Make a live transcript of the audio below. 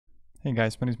Hey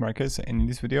guys, my name is Marcus, and in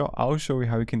this video I'll show you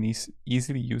how you can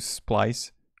easily use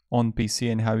Splice on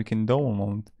PC and how you can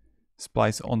download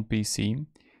Splice on PC.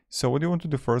 So what you want to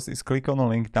do first is click on the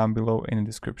link down below in the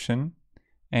description,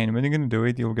 and when you're going to do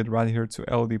it, you'll get right here to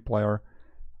Ldplayer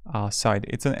site.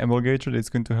 It's an emulator that's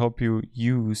going to help you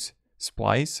use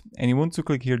Splice, and you want to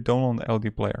click here download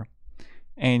Ldplayer.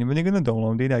 And when you're going to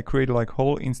download it, I created like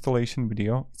whole installation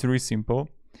video. It's really simple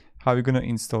how you're going to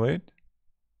install it.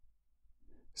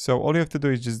 So all you have to do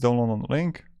is just download on the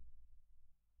link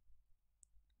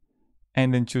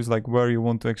and then choose like where you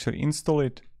want to actually install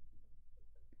it.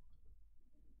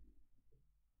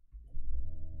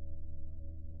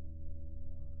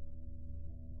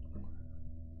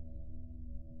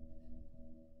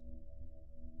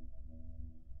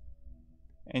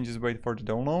 And just wait for the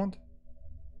download.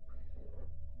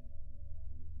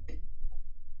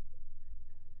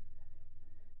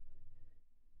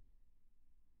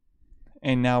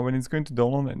 And now when it's going to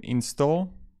download and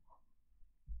install,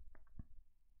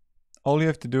 all you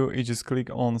have to do is just click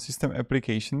on System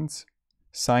Applications,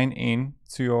 sign in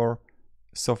to your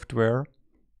software,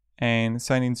 and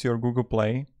sign into your Google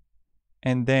Play.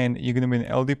 And then you're going to be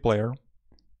in Ldplayer,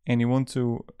 and you want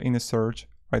to, in a search,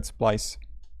 write Splice.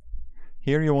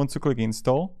 Here you want to click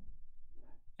Install,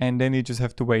 and then you just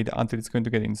have to wait until it's going to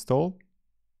get installed.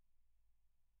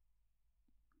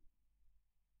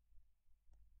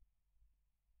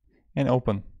 And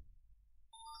open.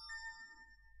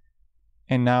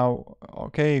 And now,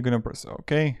 okay, you're gonna press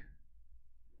OK.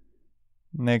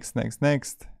 Next.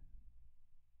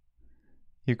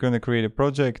 You're gonna create a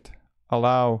project,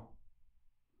 allow,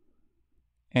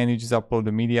 and you just upload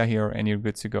the media here and you're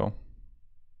good to go.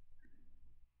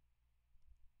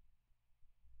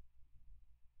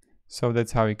 So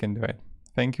that's how you can do it.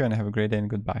 Thank you and have a great day and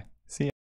goodbye.